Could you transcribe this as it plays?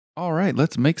All right,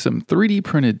 let's make some 3D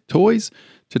printed toys.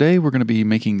 Today we're going to be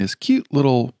making this cute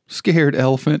little scared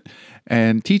elephant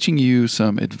and teaching you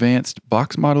some advanced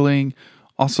box modeling,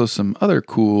 also some other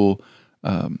cool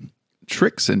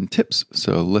tricks and tips.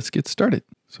 So let's get started.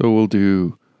 So we'll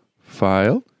do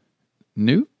File,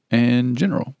 New, and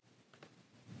General.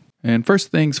 And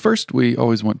first things first, we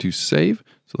always want to save.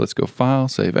 So let's go File,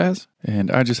 Save As.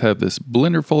 And I just have this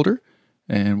Blender folder,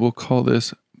 and we'll call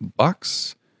this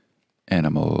Box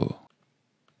Animal.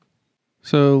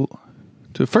 So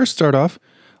to first start off,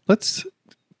 let's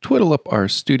twiddle up our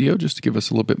studio just to give us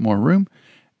a little bit more room.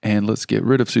 And let's get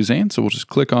rid of Suzanne. So we'll just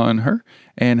click on her.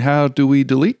 And how do we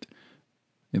delete?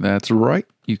 That's right.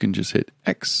 You can just hit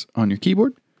X on your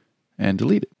keyboard and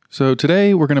delete it. So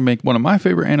today we're going to make one of my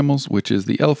favorite animals, which is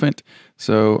the elephant.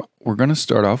 So we're going to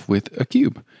start off with a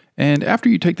cube. And after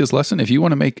you take this lesson, if you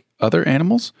want to make other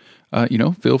animals,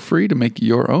 feel free to make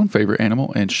your own favorite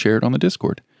animal and share it on the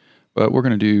Discord. But we're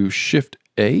going to do Shift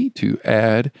A to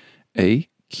add a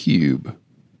cube.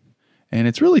 And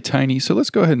it's really tiny, so let's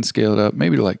go ahead and scale it up,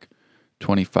 maybe to like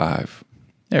 25.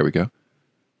 There we go.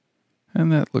 And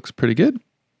that looks pretty good.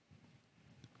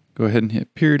 Go ahead and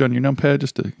hit period on your numpad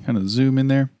just to kind of zoom in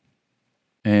there.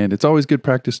 And it's always good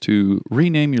practice to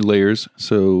rename your layers.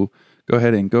 So go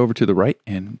ahead and go over to the right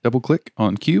and double click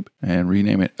on cube and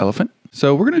rename it elephant.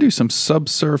 So we're going to do some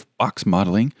SubSurf box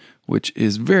modeling, which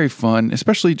is very fun,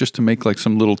 especially just to make like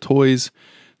some little toys.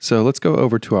 So let's go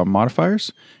over to our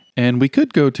modifiers, and we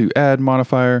could go to add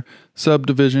modifier,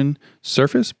 subdivision,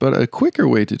 surface, but a quicker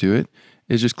way to do it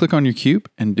is just click on your cube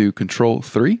and do Control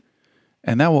 3,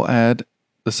 and that will add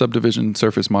the subdivision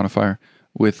surface modifier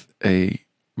with a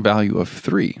value of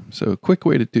 3. So a quick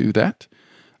way to do that.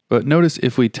 But notice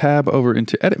if we tab over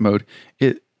into edit mode,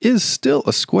 it is still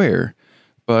a square,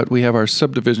 but we have our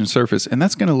subdivision surface, and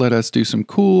that's going to let us do some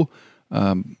cool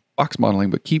box modeling,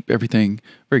 but keep everything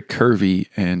very curvy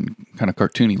and kind of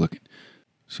cartoony looking.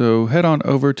 So head on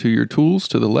over to your tools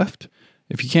to the left.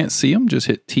 If you can't see them, just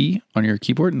hit T on your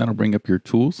keyboard, and that'll bring up your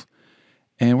tools.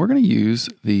 And we're going to use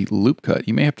the loop cut.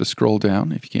 You may have to scroll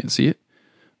down if you can't see it,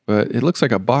 but it looks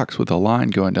like a box with a line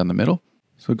going down the middle.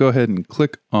 So go ahead and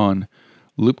click on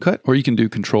loop cut, or you can do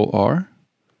Control R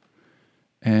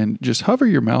and just hover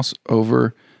your mouse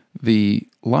over the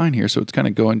line here so it's kind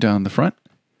of going down the front.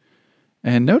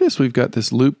 And notice we've got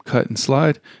this loop cut and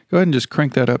slide. Go ahead and just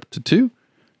crank that up to 2.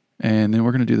 And then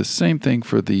we're going to do the same thing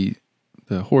for the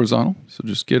horizontal. So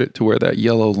just get it to where that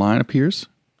yellow line appears.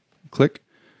 Click.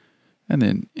 And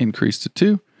then increase to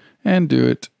 2. And do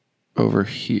it over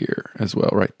here as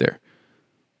well, right there.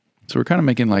 So we're kind of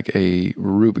making like a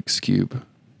Rubik's Cube.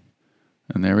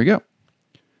 And there we go.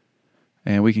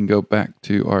 And we can go back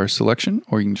to our selection,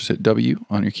 or you can just hit W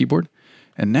on your keyboard.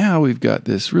 And now we've got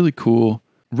this really cool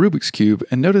Rubik's Cube.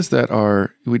 And notice that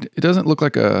it doesn't look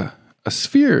like a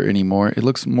sphere anymore. It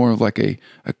looks more like a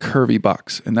curvy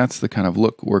box. And that's the kind of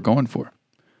look we're going for.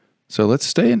 So let's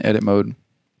stay in edit mode.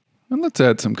 And let's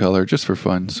add some color just for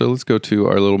fun. So let's go to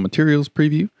our little materials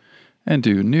preview and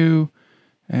do new.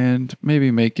 And maybe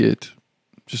make it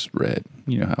just red.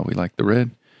 You know how we like the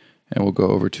red. And we'll go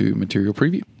over to material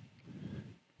preview.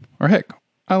 Or heck,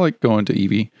 I like going to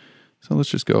Eevee. So let's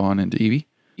just go on into Eevee.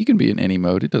 You can be in any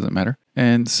mode, it doesn't matter.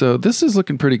 And so this is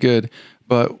looking pretty good,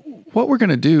 but what we're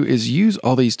gonna do is use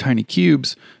all these tiny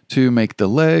cubes to make the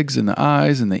legs and the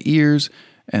eyes and the ears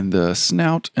and the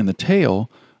snout and the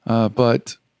tail.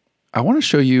 But I wanna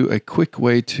show you a quick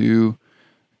way to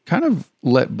kind of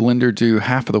let Blender do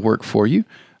half of the work for you.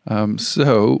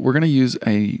 So we're gonna use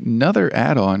another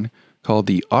add-on called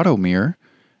the Auto Mirror,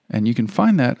 and you can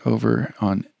find that over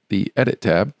on the Edit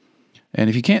tab. And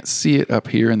if you can't see it up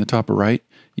here in the top right,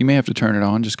 you may have to turn it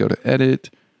on. Just go to Edit,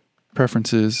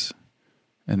 Preferences,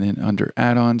 and then under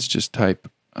Add-ons, just type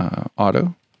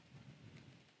Auto.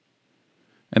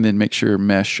 And then make sure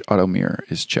Mesh Auto Mirror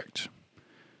is checked.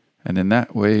 And then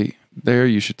that way, there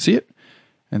you should see it.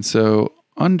 And so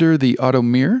under the Auto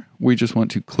Mirror, we just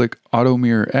want to click Auto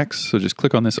Mirror X. So just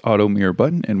click on this Auto Mirror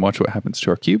button and watch what happens to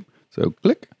our cube. So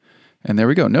click, and there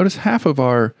we go. Notice half of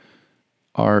our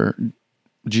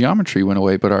geometry went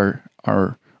away, but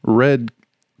our red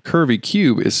curvy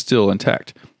cube is still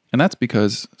intact. And that's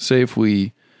because, say if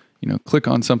we click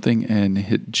on something and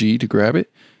hit G to grab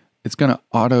it, it's going to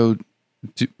auto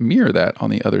mirror that on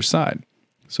the other side.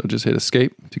 So just hit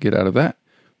escape to get out of that.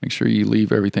 Make sure you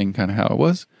leave everything kind of how it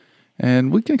was.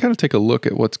 And we can kind of take a look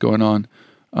at what's going on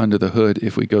under the hood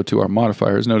if we go to our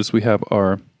modifiers. Notice we have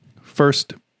our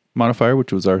first modifier,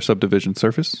 which was our subdivision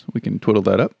surface. We can twiddle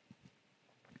that up.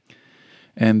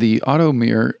 And the auto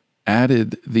mirror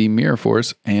added the mirror for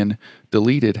us and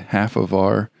deleted half of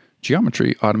our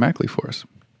geometry automatically for us.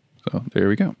 So there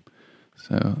we go.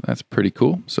 So that's pretty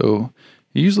cool. So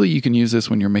usually you can use this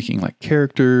when you're making like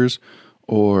characters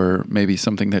or maybe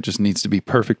something that just needs to be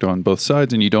perfect on both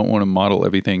sides and you don't want to model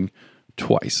everything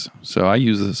twice. So I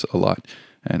use this a lot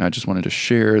and I just wanted to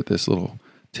share this little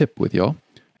tip with y'all.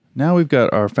 Now we've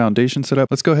got our foundation set up.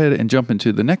 Let's go ahead and jump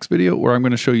into the next video where I'm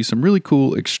going to show you some really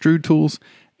cool extrude tools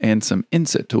and some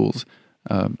inset tools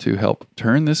to help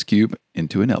turn this cube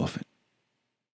into an elephant.